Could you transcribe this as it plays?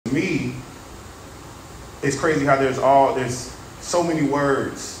it's crazy how there's so many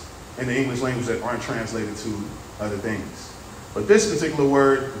words in the English language that aren't translated to other things. But this particular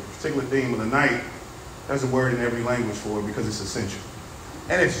word, the particular theme of the night, there's a word in every language for it because it's essential.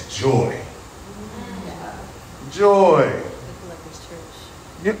 And it's joy. Joy.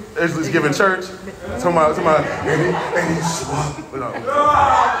 Yeah, it's just giving church. Talking about,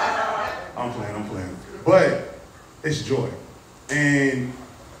 I'm playing. But it's joy. And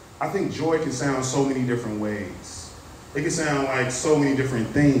I think joy can sound so many different ways. It can sound like so many different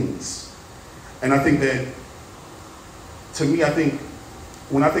things. And I think that, to me, I think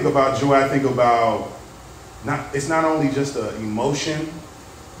when I think about joy, I think about, it's not only just an emotion,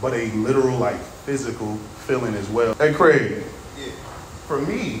 but a literal, like, physical feeling as well. Hey, Craig. Yeah. For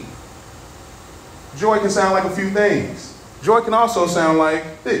me, joy can sound like a few things. Joy can also sound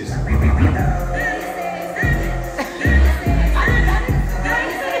like this.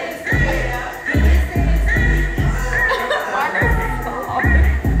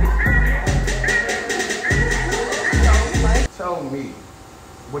 Tell me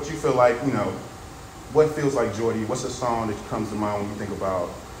what you feel like, what feels like joy to you? What's a song that comes to mind when you think about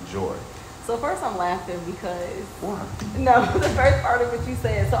joy? So first I'm laughing because... Why? No, the first part of what you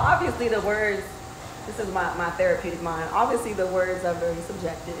said. So obviously the words, this is my therapeutic mind, obviously the words are very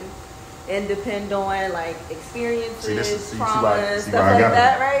subjective and depend on like experiences, traumas, stuff like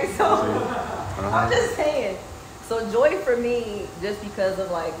that, right? So I'm just saying. So joy for me, just because of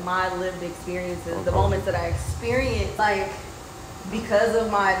like my lived experiences, the moments that I experienced, like because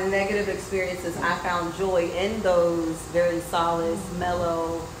of my negative experiences, I found joy in those very solid,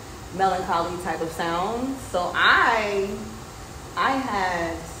 mellow, melancholy type of sounds. So I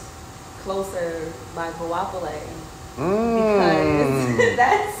had Closer by Aaila. Because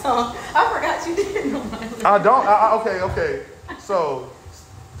that song, I forgot you didn't know my lyrics. I don't, okay. So,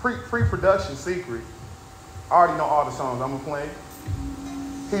 pre-production secret, I already know all the songs I'm gonna play.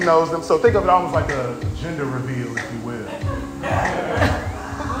 He knows them, so think of it almost like a gender reveal, if you will.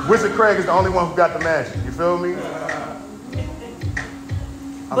 Wizard Craig is the only one who got the magic, you feel me?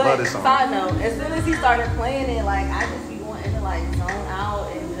 I love this song. Side note, as soon as he started playing it, like I just be wanting to like zone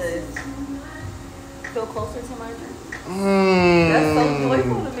out and just feel closer to my dream. That's so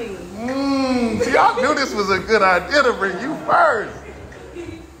joyful to me. See, I knew this was a good idea to bring you first.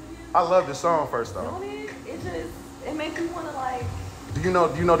 I love this song first off. Don't it? It makes me want to like. Do you know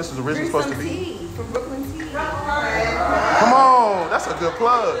this is originally supposed to be? Tea from Brooklyn Tea. Come on, that's a good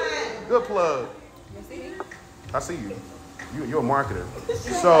plug. Good plug. I see you. You're a marketer.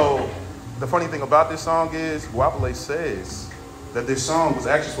 So the funny thing about this song is, Aaila says that this song was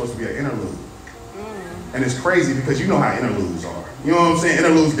actually supposed to be an interlude. And it's crazy because you know how interludes are. You know what I'm saying?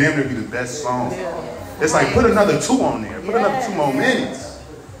 Interludes damn near be the best song. Yeah. It's like put another 2 on there. Put another 2 more minutes.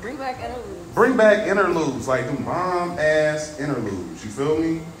 Bring back interludes. Bring back interludes, like them bomb-ass interludes. You feel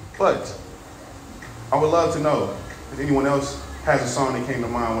me? But I would love to know if anyone else has a song that came to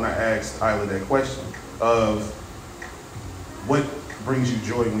mind when I asked Aaila that question of what brings you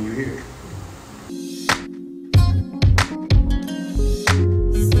joy when you hear it.